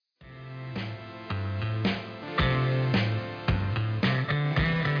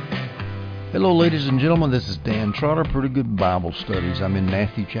Hello, ladies and gentlemen. This is Dan Trotter, Pretty Good Bible Studies. I'm in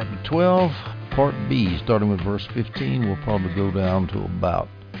Matthew chapter 12, part B, starting with verse 15. We'll probably go down to about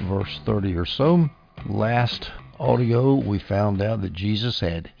verse 30 or so. Last audio, we found out that Jesus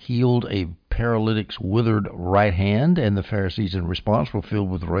had healed a paralytic's withered right hand, and the Pharisees in response were filled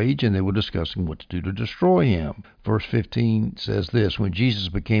with rage, and they were discussing what to do to destroy him. Verse 15 says this: when Jesus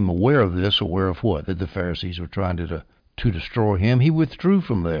became aware of this, aware of what? That the Pharisees were trying to destroy him, he withdrew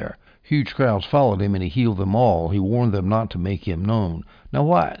from there. Huge crowds followed him, and he healed them all. He warned them not to make him known. Now,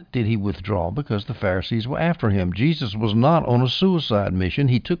 why did he withdraw? Because the Pharisees were after him. Jesus was not on a suicide mission.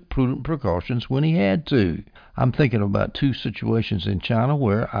 He took prudent precautions when he had to. I'm thinking about two situations in China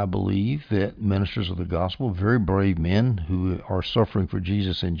where I believe that ministers of the gospel, very brave men who are suffering for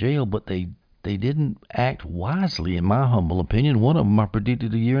Jesus in jail, but they didn't act wisely, in my humble opinion. One of them I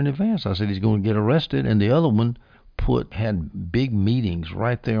predicted a year in advance. I said he's going to get arrested, and the other one had big meetings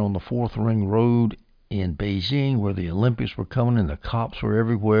right there on the Fourth Ring Road in Beijing where the Olympics were coming and the cops were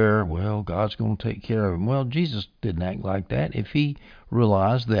everywhere. Well, God's going to take care of him. Well, Jesus didn't act like that. If he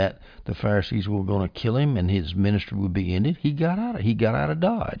realized that the Pharisees were going to kill him and his ministry would be ended, he got out of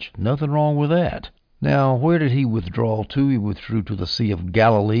Dodge. Nothing wrong with that. Now, where did he withdraw to? He withdrew to the Sea of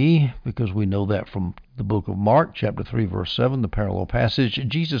Galilee, because we know that from the book of Mark, chapter 3, verse 7, the parallel passage.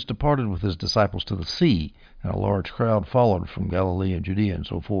 Jesus departed with his disciples to the sea, and a large crowd followed from Galilee and Judea and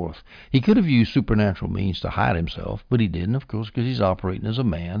so forth. He could have used supernatural means to hide himself, but he didn't, of course, because he's operating as a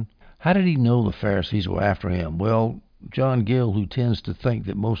man. How did he know the Pharisees were after him? Well, John Gill, who tends to think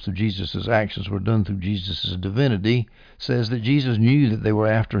that most of Jesus' actions were done through Jesus' divinity, says that Jesus knew that they were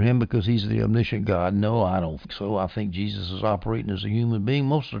after him because he's the omniscient God. No, I don't think so. I think Jesus is operating as a human being.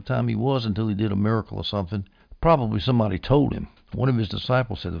 Most of the time he was, until he did a miracle or something. Probably somebody told him. One of his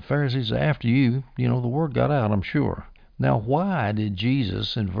disciples said, the Pharisees are after you. The word got out, I'm sure. Now, why did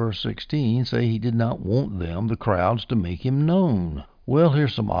Jesus, in verse 16, say he did not want them, the crowds, to make him known? Well,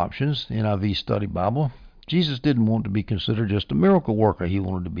 here's some options. NIV Study Bible. Jesus didn't want to be considered just a miracle worker. He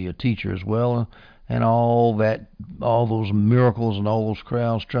wanted to be a teacher as well. And all those miracles and all those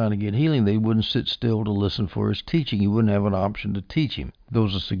crowds trying to get healing, they wouldn't sit still to listen for his teaching. He wouldn't have an option to teach him.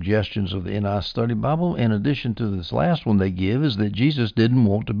 Those are suggestions of the NIV Study Bible. In addition to this last one they give is that Jesus didn't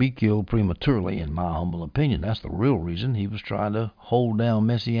want to be killed prematurely, in my humble opinion. That's the real reason. He was trying to hold down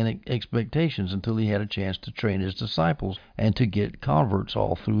messianic expectations until he had a chance to train his disciples and to get converts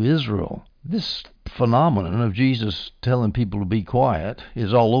all through Israel. This phenomenon of Jesus telling people to be quiet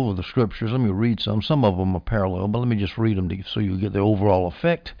is all over the scriptures. Let me read some. Some of them are parallel, but let me just read them so you get the overall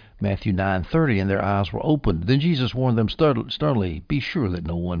effect. Matthew 9:30, and their eyes were opened. Then Jesus warned them sternly, be sure that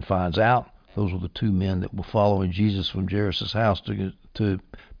no one finds out. Those were the two men that were following Jesus from Jairus' house to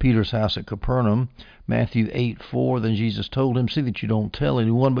Peter's house at Capernaum. Matthew 8:4, then Jesus told him, see that you don't tell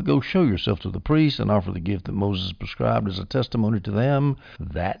anyone, but go show yourself to the priest and offer the gift that Moses prescribed as a testimony to them.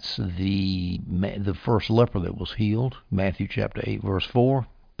 That's the first leper that was healed. Matthew chapter 8, verse 4,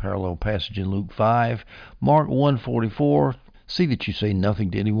 parallel passage in Luke 5. Mark 1:44, see that you say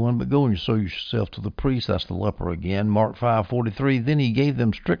nothing to anyone, but go and show yourself to the priest. That's the leper again. Mark 5:43, then he gave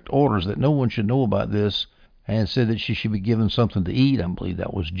them strict orders that no one should know about this, and said that she should be given something to eat. I believe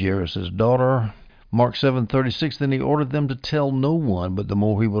that was Jairus' daughter. Mark 7:36, then he ordered them to tell no one, but the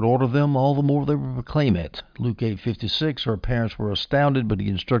more he would order them, all the more they would proclaim it. Luke 8:56, her parents were astounded, but he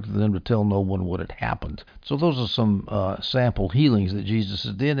instructed them to tell no one what had happened. So those are some sample healings that Jesus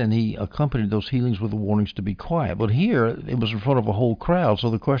did, and he accompanied those healings with the warnings to be quiet. But here, it was in front of a whole crowd, so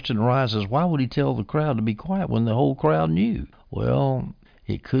the question arises, why would he tell the crowd to be quiet when the whole crowd knew? Well,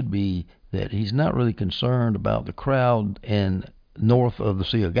 it could be that he's not really concerned about the crowd north of the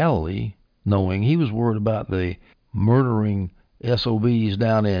Sea of Galilee knowing. He was worried about the murdering SOBs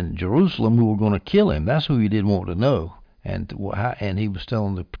down in Jerusalem who were going to kill him. That's who he didn't want to know. And he was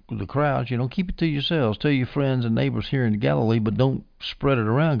telling the crowds, keep it to yourselves. Tell your friends and neighbors here in Galilee, but don't spread it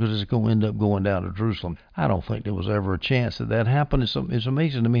around because it's going to end up going down to Jerusalem. I don't think there was ever a chance that happened. It's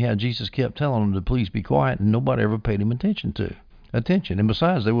amazing to me how Jesus kept telling them to please be quiet, and nobody ever paid him attention. And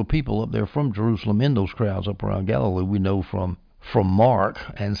besides, there were people up there from Jerusalem in those crowds up around Galilee, we know from Mark.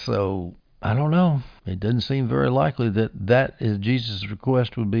 And so, I don't know. It doesn't seem very likely that is Jesus'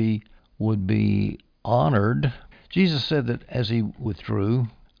 request would be honored. Jesus said that as he withdrew,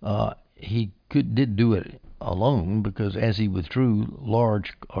 he did do it alone, because as he withdrew,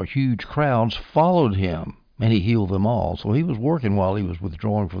 large or huge crowds followed him, and he healed them all. So he was working while he was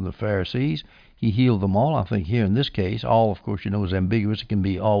withdrawing from the Pharisees. He healed them all. I think here in this case, all, of course, is ambiguous. It can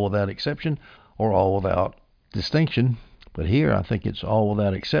be all without exception or all without distinction. But here, I think it's all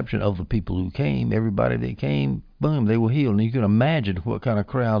without exception of the people who came. Everybody that came, boom, they were healed. And you can imagine what kind of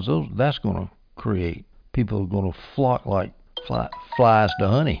crowds that's going to create. People are going to flock like flies to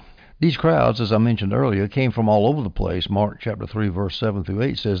honey. These crowds, as I mentioned earlier, came from all over the place. Mark chapter 3, verse 7 through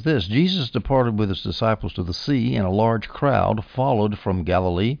 8 says this: Jesus departed with his disciples to the sea, and a large crowd followed from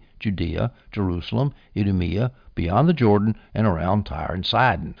Galilee, Judea, Jerusalem, Idumea, beyond the Jordan, and around Tyre and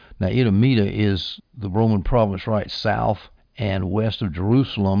Sidon. Now, Idumea is the Roman province right south and west of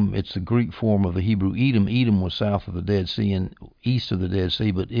Jerusalem. It's the Greek form of the Hebrew Edom. Edom was south of the Dead Sea and east of the Dead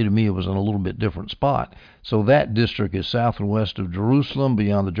Sea, but Idumea was in a little bit different spot. So that district is south and west of Jerusalem.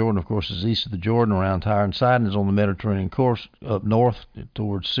 Beyond the Jordan, of course, is east of the Jordan. Around Tyre and Sidon is on the Mediterranean coast, up north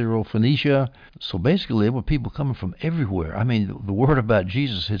towards Syro-Phoenicia. So basically, there were people coming from everywhere. I mean, the word about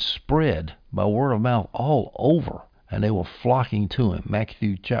Jesus had spread by word of mouth all over, and they were flocking to him.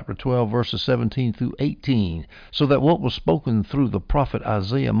 Matthew chapter 12, verses 17 through 18. So that what was spoken through the prophet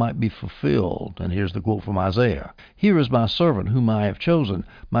Isaiah might be fulfilled. And here's the quote from Isaiah: "Here is my servant whom I have chosen,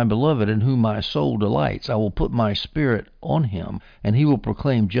 my beloved in whom my soul delights. I will put my spirit on him, and he will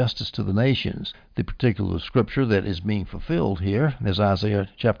proclaim justice to the nations." The particular scripture that is being fulfilled here is Isaiah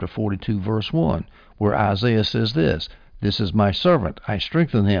chapter 42, verse 1, where Isaiah says this: "This is my servant, I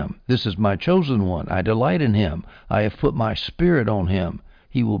strengthen him. This is my chosen one, I delight in him. I have put my spirit on him.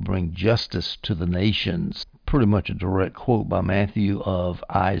 He will bring justice to the nations." Pretty much a direct quote by Matthew of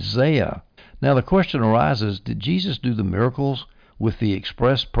Isaiah. Now the question arises, did Jesus do the miracles with the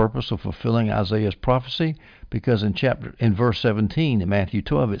express purpose of fulfilling Isaiah's prophecy? Because in verse 17 in Matthew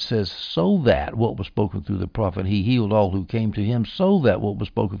 12 it says, "So that what was spoken through the prophet, he healed all who came to him, so that what was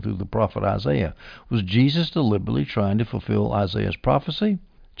spoken through the prophet Isaiah." Was Jesus deliberately trying to fulfill Isaiah's prophecy?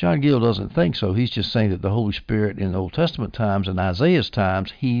 John Gill doesn't think so. He's just saying that the Holy Spirit in the Old Testament times and Isaiah's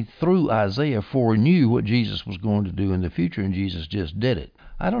times, he, through Isaiah, foreknew what Jesus was going to do in the future, and Jesus just did it.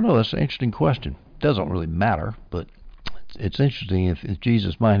 I don't know. That's an interesting question. It doesn't really matter, but it's interesting if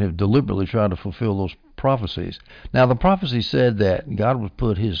Jesus might have deliberately tried to fulfill those prophecies. Now, the prophecy said that God would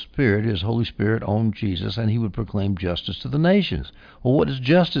put his Spirit, his Holy Spirit, on Jesus, and he would proclaim justice to the nations. Well, what does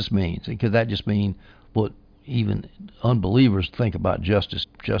justice mean? Could that just mean what even unbelievers think about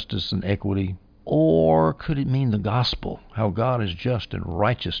justice and equity? Or could it mean the gospel, how God is just and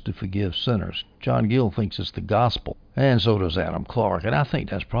righteous to forgive sinners? John Gill thinks it's the gospel, and so does Adam Clark, and I think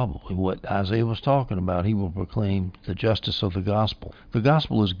that's probably what Isaiah was talking about. He will proclaim the justice of the gospel. The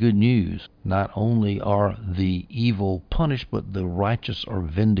gospel is good news. Not only are the evil punished, but the righteous are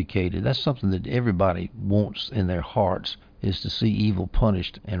vindicated. That's something that everybody wants in their hearts, is to see evil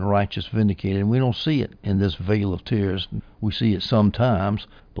punished and righteous vindicated. And we don't see it in this vale of tears. We see it sometimes,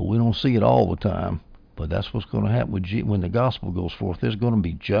 but we don't see it all the time. But that's what's going to happen when the gospel goes forth. There's going to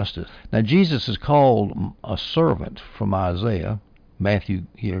be justice. Now, Jesus is called a servant from Isaiah. Matthew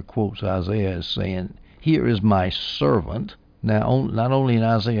here quotes Isaiah as saying, "Here is my servant." Now, not only in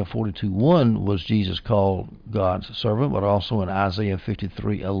Isaiah 42:1 was Jesus called God's servant, but also in Isaiah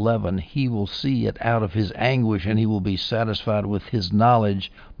 53:11, "He will see it out of his anguish, and he will be satisfied with his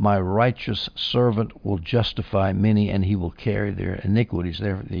knowledge. My righteous servant will justify many, and he will carry their iniquities."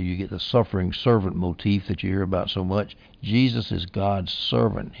 There you get the suffering servant motif that you hear about so much. Jesus is God's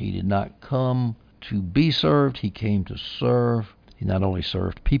servant. He did not come to be served. He came to serve. He not only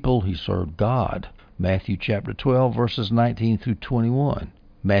served people, he served God. Matthew chapter 12, verses 19 through 21.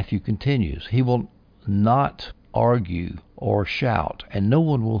 Matthew continues, "He will not argue or shout, and no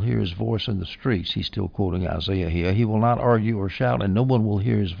one will hear his voice in the streets." He's still quoting Isaiah here. "He will not argue or shout, and no one will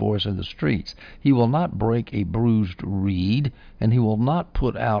hear his voice in the streets. He will not break a bruised reed, and he will not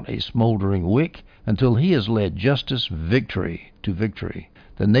put out a smoldering wick until he has led justice to victory.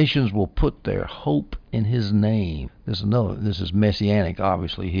 The nations will put their hope in his name." This is messianic,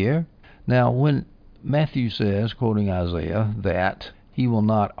 obviously, here. Now, when Matthew says, quoting Isaiah, that he will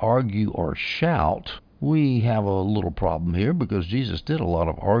not argue or shout, we have a little problem here, because Jesus did a lot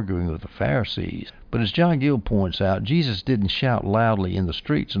of arguing with the Pharisees. But as John Gill points out, Jesus didn't shout loudly in the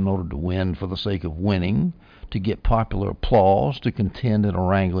streets in order to win for the sake of winning, to get popular applause, to contend in a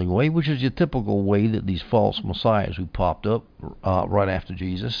wrangling way, which is your typical way that these false messiahs who popped up right after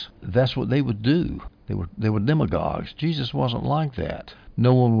Jesus, that's what they would do. They were demagogues. Jesus wasn't like that.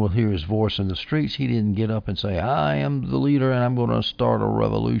 No one will hear his voice in the streets. He didn't get up and say, "I am the leader and I'm going to start a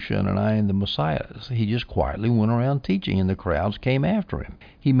revolution and I am the Messiah." He just quietly went around teaching, and the crowds came after him.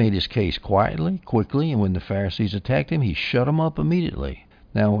 He made his case quietly, quickly, and when the Pharisees attacked him, he shut them up immediately.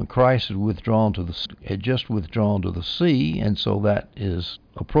 Now, when Christ had just withdrawn to the sea, and so that is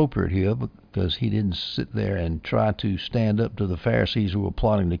appropriate here because he didn't sit there and try to stand up to the Pharisees who were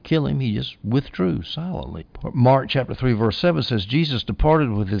plotting to kill him. He just withdrew silently. Mark chapter 3 verse 7 says, Jesus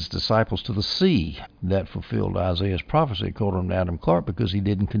departed with his disciples to the sea. That fulfilled Isaiah's prophecy, according to Adam Clarke, because he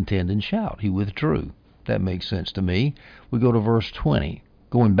didn't contend and shout. He withdrew. That makes sense to me. We go to verse 20.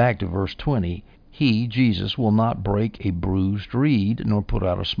 Going back to verse 20, he, Jesus, will not break a bruised reed, nor put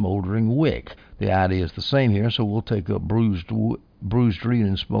out a smoldering wick. The idea is the same here, so we'll take up bruised reed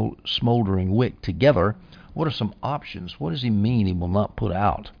and smoldering wick together. What are some options? What does he mean he will not put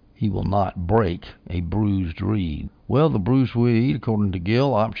out? He will not break a bruised reed. Well, the bruised reed, according to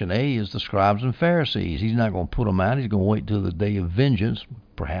Gill, option A, is the scribes and Pharisees. He's not going to put them out. He's going to wait till the day of vengeance,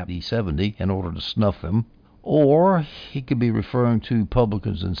 perhaps E70, in order to snuff them. Or he could be referring to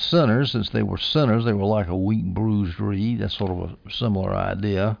publicans and sinners. Since they were sinners, they were like a weak, bruised reed. That's sort of a similar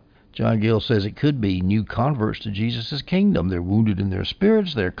idea. John Gill says it could be new converts to Jesus' kingdom. They're wounded in their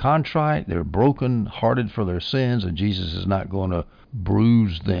spirits, they're contrite, they're broken-hearted for their sins, and Jesus is not going to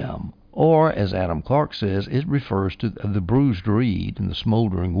bruise them. Or, as Adam Clarke says, it refers to the bruised reed and the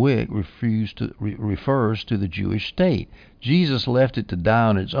smoldering wick refers to the Jewish state. Jesus left it to die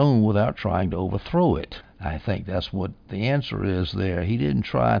on its own without trying to overthrow it. I think that's what the answer is there. He didn't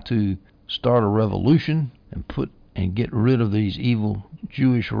try to start a revolution and get rid of these evil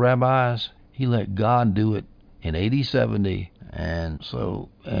Jewish rabbis. He let God do it in AD 70, and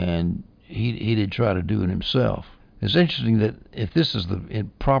he didn't try to do it himself. It's interesting that if this is the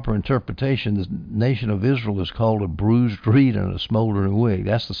proper interpretation, the nation of Israel is called a bruised reed and a smoldering wick.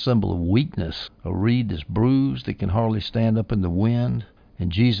 That's the symbol of weakness. A reed that's bruised, that can hardly stand up in the wind,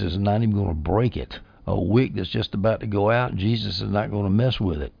 and Jesus is not even going to break it. A wick that's just about to go out, Jesus is not going to mess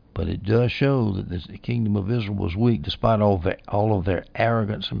with it. But it does show that the kingdom of Israel was weak despite all of their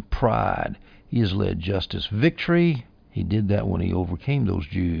arrogance and pride. He has led justice victory. He did that when he overcame those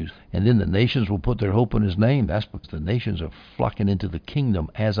Jews. And then the nations will put their hope in his name. That's because the nations are flocking into the kingdom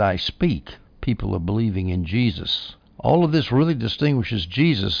as I speak. People are believing in Jesus. All of this really distinguishes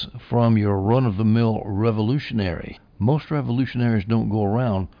Jesus from your run-of-the-mill revolutionary. Most revolutionaries don't go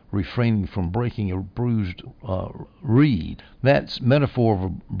around refraining from breaking a bruised reed. That metaphor of a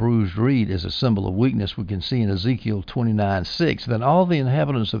bruised reed is a symbol of weakness we can see in Ezekiel 29:6. Then all the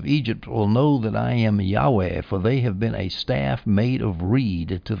inhabitants of Egypt will know that I am Yahweh, for they have been a staff made of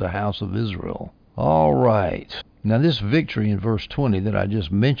reed to the house of Israel. All right. Now this victory in verse 20 that I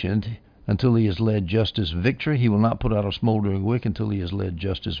just mentioned, until he has led justice victory. He will not put out a smoldering wick until he has led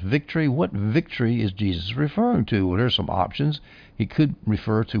justice victory. What victory is Jesus referring to? Well, there's some options. He could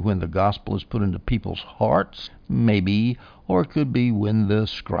refer to when the gospel is put into people's hearts, maybe, or it could be when the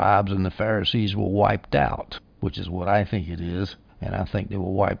scribes and the Pharisees were wiped out, which is what I think it is. And I think they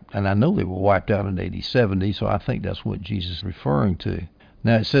were wiped, and I know they were wiped out in AD 70, so I think that's what Jesus is referring to.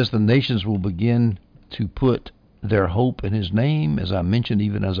 Now it says the nations will begin to put their hope in his name. As I mentioned,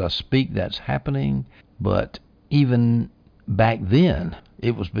 even as I speak, that's happening. But even back then,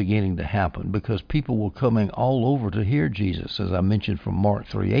 it was beginning to happen because people were coming all over to hear Jesus. As I mentioned from Mark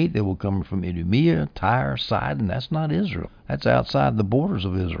 3:8, they were coming from Idumea, Tyre, Sidon. That's not Israel. That's outside the borders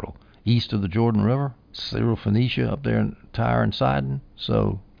of Israel, east of the Jordan River, Syrophoenicia up there in Tyre and Sidon.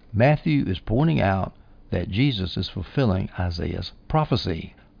 So Matthew is pointing out that Jesus is fulfilling Isaiah's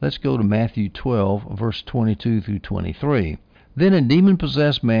prophecy. Let's go to Matthew 12, verse 22 through 23. Then a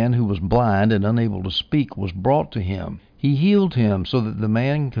demon-possessed man who was blind and unable to speak was brought to him. He healed him so that the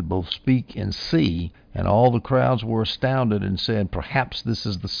man could both speak and see, and all the crowds were astounded and said, "Perhaps this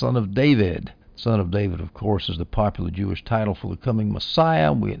is the Son of David." Son of David, of course, is the popular Jewish title for the coming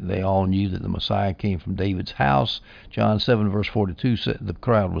Messiah. They all knew that the Messiah came from David's house. John 7, verse 42, the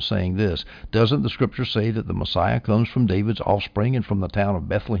crowd was saying this, "Doesn't the Scripture say that the Messiah comes from David's offspring and from the town of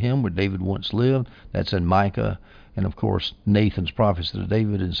Bethlehem where David once lived?" That's in Micah. And, of course, Nathan's prophecy to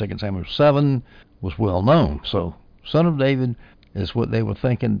David in 2 Samuel 7 was well known. So, Son of David is what they were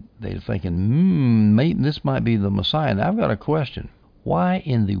thinking. They were thinking, maybe this might be the Messiah. Now, I've got a question. Why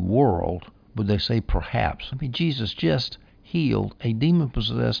in the world would they say perhaps? I mean, Jesus just healed a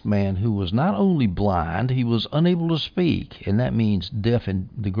demon-possessed man who was not only blind, he was unable to speak. And that means deaf, and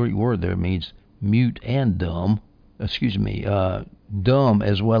the Greek word there means mute and dumb. Dumb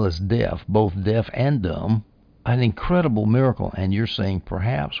as well as deaf, both deaf and dumb. An incredible miracle. And you're saying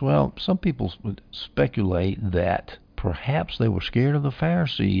perhaps? Well, some people speculate that perhaps they were scared of the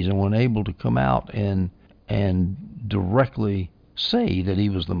Pharisees and weren't able to come out and directly say that he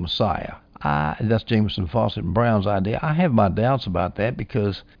was the Messiah. That's Jameson, Fawcett, and Brown's idea. I have my doubts about that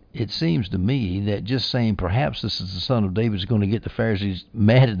because it seems to me that just saying perhaps this is the son of David is going to get the Pharisees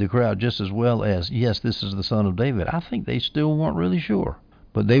mad at the crowd just as well as, yes, this is the son of David. I think they still weren't really sure.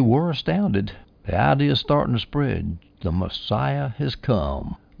 But they were astounded. The idea is starting to spread. The Messiah has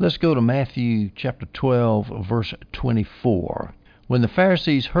come. Let's go to Matthew chapter 12, verse 24. When the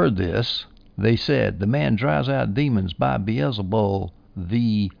Pharisees heard this, they said, the man drives out demons by Beelzebul,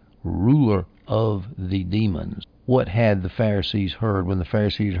 the ruler of the demons. What had the Pharisees heard when the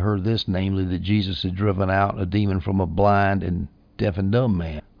Pharisees heard this, namely that Jesus had driven out a demon from a blind and deaf and dumb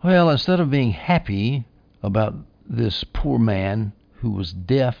man? Well, instead of being happy about this poor man who was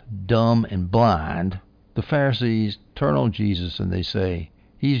deaf, dumb, and blind, the Pharisees turn on Jesus and they say,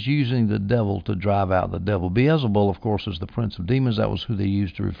 he's using the devil to drive out the devil. Beelzebul, of course, is the prince of demons. That was who they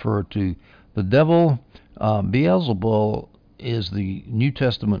used to refer to the devil. Beelzebul is the New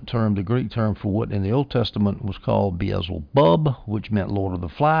Testament term, the Greek term for what in the Old Testament was called Beelzebub, which meant Lord of the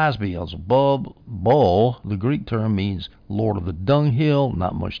Flies. Beelzebub, the Greek term, means Lord of the Dunghill,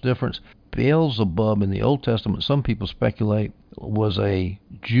 not much difference. Beelzebub in the Old Testament, some people speculate, was a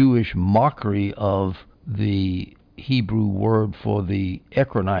Jewish mockery of the Hebrew word for the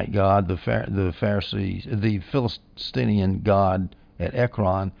Ekronite god, the Pharisees, the Philistinian god at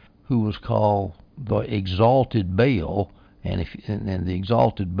Ekron, who was called the exalted Baal. And the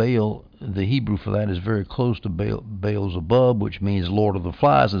exalted Baal, the Hebrew for that is very close to Beelzebub, which means Lord of the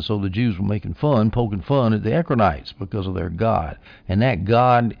Flies. And so the Jews were poking fun at the Ekronites because of their god. And that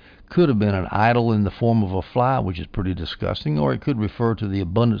god could have been an idol in the form of a fly, which is pretty disgusting, or it could refer to the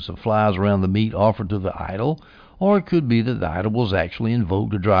abundance of flies around the meat offered to the idol, or it could be that the idol was actually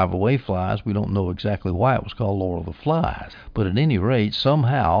invoked to drive away flies. We don't know exactly why it was called Lord of the Flies. But at any rate,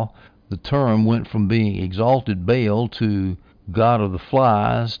 somehow the term went from being exalted Baal to God of the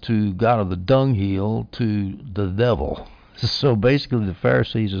Flies to God of the Dunghill to the devil. So basically the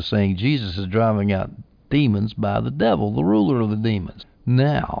Pharisees are saying Jesus is driving out demons by the devil, the ruler of the demons.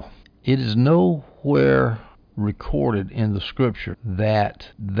 Now, it is nowhere recorded in the scripture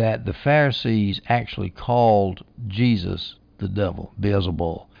that the Pharisees actually called Jesus the devil,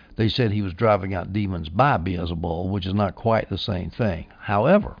 Beelzebul. They said he was driving out demons by Beelzebul, which is not quite the same thing.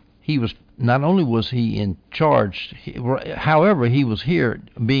 However, he was not only was he in charge, however, he was here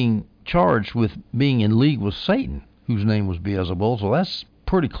being charged with being in league with Satan, whose name was Beelzebul, so that's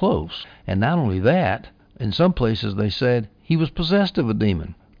pretty close. And not only that, in some places they said he was possessed of a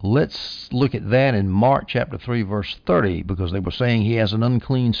demon. Let's look at that in Mark chapter 3, verse 30, because they were saying he has an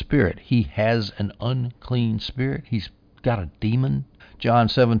unclean spirit. He has an unclean spirit? He's got a demon? John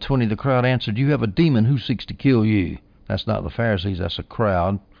 7:20, the crowd answered, you have a demon, who seeks to kill you? That's not the Pharisees, that's a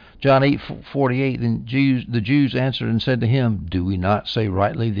crowd. John 8:48, then the Jews answered and said to him, do we not say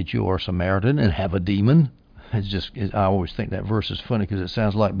rightly that you are a Samaritan and have a demon? I always think that verse is funny because it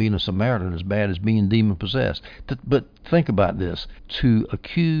sounds like being a Samaritan as bad as being demon-possessed. But think about this. To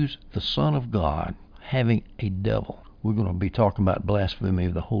accuse the Son of God having a devil. We're going to be talking about blasphemy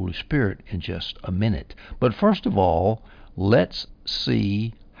of the Holy Spirit in just a minute. But first of all, let's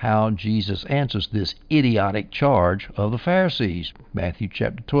see how Jesus answers this idiotic charge of the Pharisees. Matthew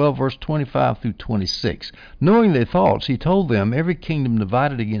chapter 12, verse 25 through 26. Knowing their thoughts, he told them, every kingdom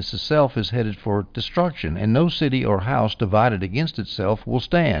divided against itself is headed for destruction, and no city or house divided against itself will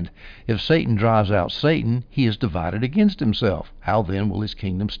stand. If Satan drives out Satan, he is divided against himself. How then will his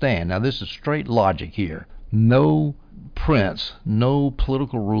kingdom stand? Now this is straight logic here. No prince, no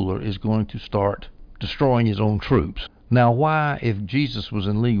political ruler is going to start destroying his own troops. Now why, if Jesus was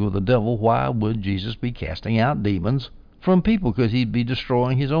in league with the devil, why would Jesus be casting out demons from people? Because he'd be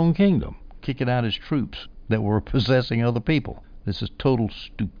destroying his own kingdom, kicking out his troops that were possessing other people. This is total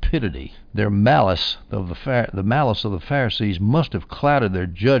stupidity. Their malice of the Pharisees must have clouded their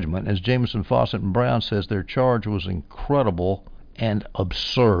judgment. As Jameson, Fawcett, and Brown says, their charge was incredible and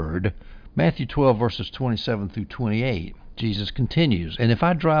absurd. Matthew 12, verses 27 through 28. Jesus continues, and if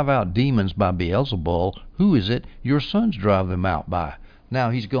I drive out demons by Beelzebul, who is it your sons drive them out by?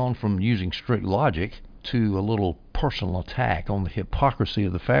 Now he's gone from using strict logic to a little personal attack on the hypocrisy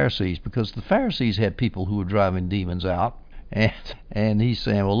of the Pharisees, because the Pharisees had people who were driving demons out, and he's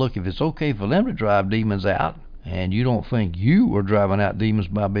saying, well, look, if it's okay for them to drive demons out, and you don't think you are driving out demons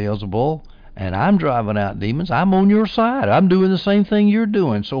by Beelzebul, and I'm driving out demons, I'm on your side. I'm doing the same thing you're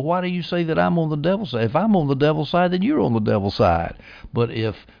doing. So why do you say that I'm on the devil's side? If I'm on the devil's side, then you're on the devil's side. But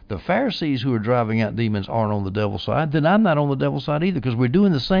if the Pharisees who are driving out demons aren't on the devil's side, then I'm not on the devil's side either, because we're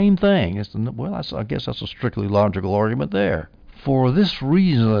doing the same thing. I guess that's a strictly logical argument there. For this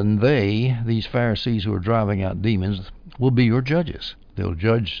reason, these Pharisees who are driving out demons, will be your judges. They'll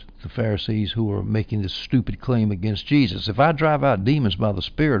judge the Pharisees who are making this stupid claim against Jesus. If I drive out demons by the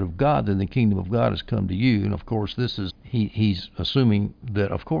Spirit of God, then the kingdom of God has come to you. And of course, this is he's assuming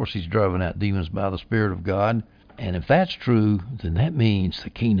that, of course, he's driving out demons by the Spirit of God. And if that's true, then that means the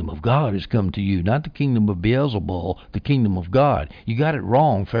kingdom of God has come to you, not the kingdom of Beelzebul, the kingdom of God. You got it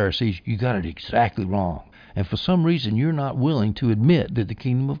wrong, Pharisees. You got it exactly wrong. And for some reason, you're not willing to admit that the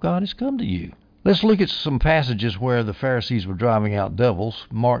kingdom of God has come to you. Let's look at some passages where the Pharisees were driving out devils.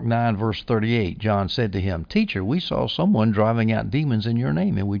 Mark 9, verse 38, John said to him, "Teacher, we saw someone driving out demons in your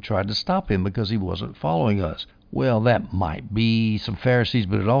name, and we tried to stop him because he wasn't following us." Well, that might be some Pharisees,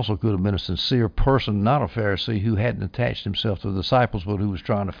 but it also could have been a sincere person, not a Pharisee, who hadn't attached himself to the disciples, but who was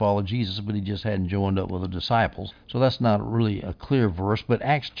trying to follow Jesus, but he just hadn't joined up with the disciples. So that's not really a clear verse, but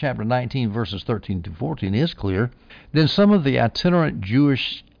Acts chapter 19, verses 13 to 14 is clear. Then some of the itinerant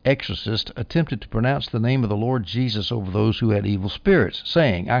Jewish exorcists attempted to pronounce the name of the Lord Jesus over those who had evil spirits,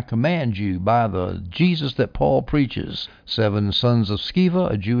 saying, "I command you by the Jesus that Paul preaches." 7 sons of Sceva,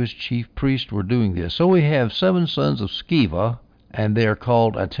 a Jewish chief priest, were doing this. So we have 7 sons of Sceva, and they are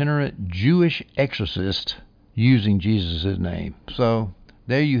called itinerant Jewish exorcists using Jesus' name. So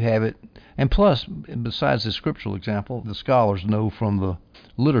there you have it. And plus, besides the scriptural example, the scholars know from the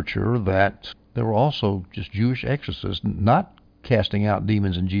literature that there were also just Jewish exorcists, not casting out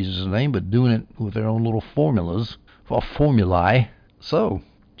demons in Jesus' name, but doing it with their own little formulae. So,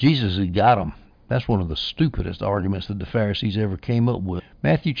 Jesus had got them. That's one of the stupidest arguments that the Pharisees ever came up with.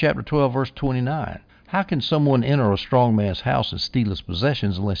 Matthew chapter 12, verse 29. How can someone enter a strong man's house and steal his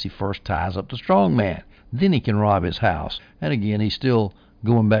possessions unless he first ties up the strong man? Then he can rob his house. And again, he's still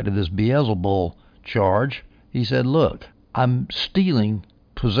going back to this Beelzebul charge. He said, look, I'm stealing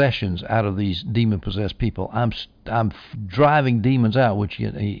possessions out of these demon-possessed people. I'm driving demons out, which he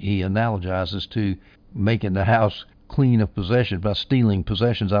analogizes to making the house clean of possessions by stealing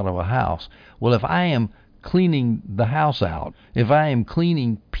possessions out of a house. Well, if I am cleaning the house out, if I am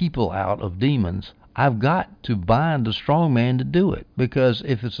cleaning people out of demons, I've got to bind the strong man to do it, because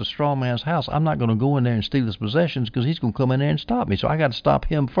if it's a strong man's house, I'm not going to go in there and steal his possessions, because he's going to come in there and stop me. So I got to stop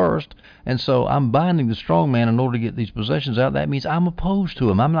him first, and so I'm binding the strong man in order to get these possessions out. That means I'm opposed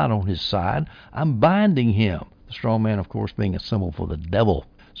to him. I'm not on his side. I'm binding him. The strong man, of course, being a symbol for the devil.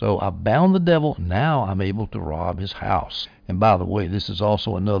 So I bound the devil. Now I'm able to rob his house. And by the way, this is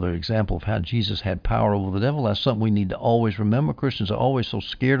also another example of how Jesus had power over the devil. That's something we need to always remember. Christians are always so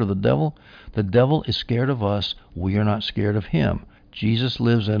scared of the devil. The devil is scared of us. We are not scared of him. Jesus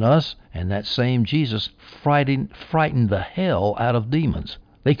lives in us, and that same Jesus frightened the hell out of demons.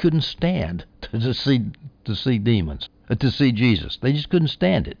 They couldn't stand to see demons, to see Jesus. They just couldn't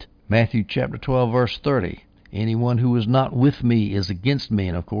stand it. Matthew chapter 12, verse 30. Anyone who is not with me is against me.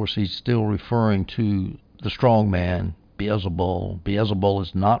 And of course, he's still referring to the strong man, Beelzebul. Beelzebul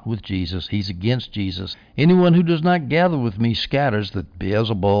is not with Jesus. He's against Jesus. Anyone who does not gather with me scatters. That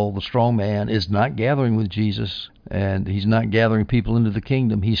Beelzebul, the strong man, is not gathering with Jesus, and he's not gathering people into the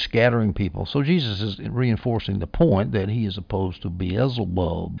kingdom. He's scattering people. So Jesus is reinforcing the point that he is opposed to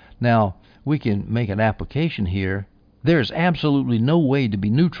Beelzebul. Now, we can make an application here. There's absolutely no way to be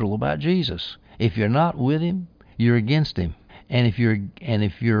neutral about Jesus. If you're not with him, you're against him. And if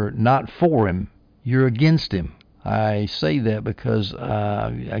you're not for him, you're against him. I say that because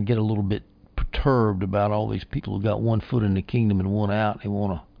I get a little bit perturbed about all these people who got one foot in the kingdom and one out. They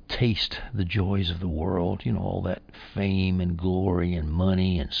want to taste the joys of the world, all that fame and glory and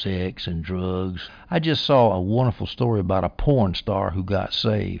money and sex and drugs. I just saw a wonderful story about a porn star who got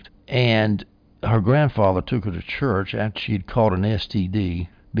saved. And her grandfather took her to church after she'd caught an STD,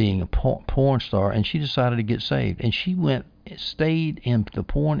 being a porn star, and she decided to get saved. And she stayed in the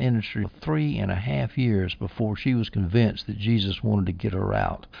porn industry for 3.5 years before she was convinced that Jesus wanted to get her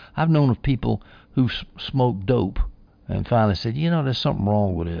out. I've known of people who smoked dope and finally said, there's something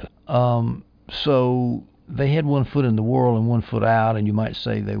wrong with it. So they had one foot in the world and one foot out, and you might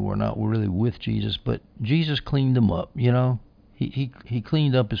say they were not really with Jesus, but Jesus cleaned them up, He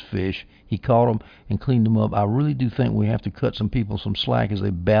cleaned up his fish. He caught them and cleaned them up. I really do think we have to cut some people some slack as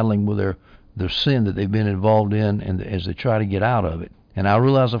they're battling with their sin that they've been involved in, and as they try to get out of it. And I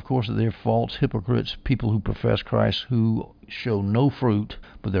realize, of course, that they're false hypocrites, people who profess Christ who show no fruit,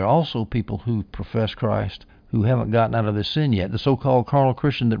 but there are also people who profess Christ who haven't gotten out of their sin yet. The so-called carnal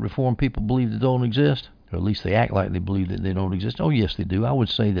Christian that Reformed people believe that don't exist, or at least they act like they believe that they don't exist. Oh, yes, they do. I would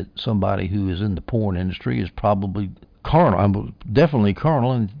say that somebody who is in the porn industry is probably carnal. I'm definitely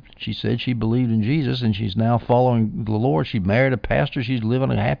carnal, and she said she believed in Jesus, and she's now following the Lord. She married a pastor. She's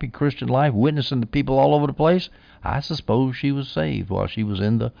living a happy Christian life, witnessing to people all over the place. I suppose she was saved while she was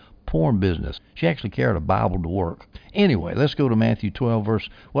in the porn business. She actually carried a Bible to work. Anyway, let's go to Matthew 12 verse.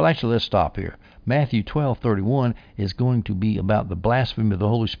 Well, actually, let's stop here. Matthew 12:31 is going to be about the blasphemy of the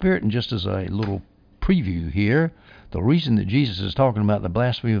Holy Spirit. And just as a little preview here, the reason that Jesus is talking about the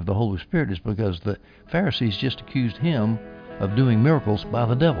blasphemy of the Holy Spirit is because the Pharisees just accused him of doing miracles by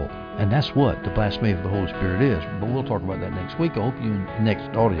the devil. And that's what the blasphemy of the Holy Spirit is. But we'll talk about that next week. I hope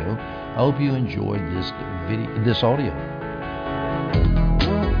you enjoyed this audio.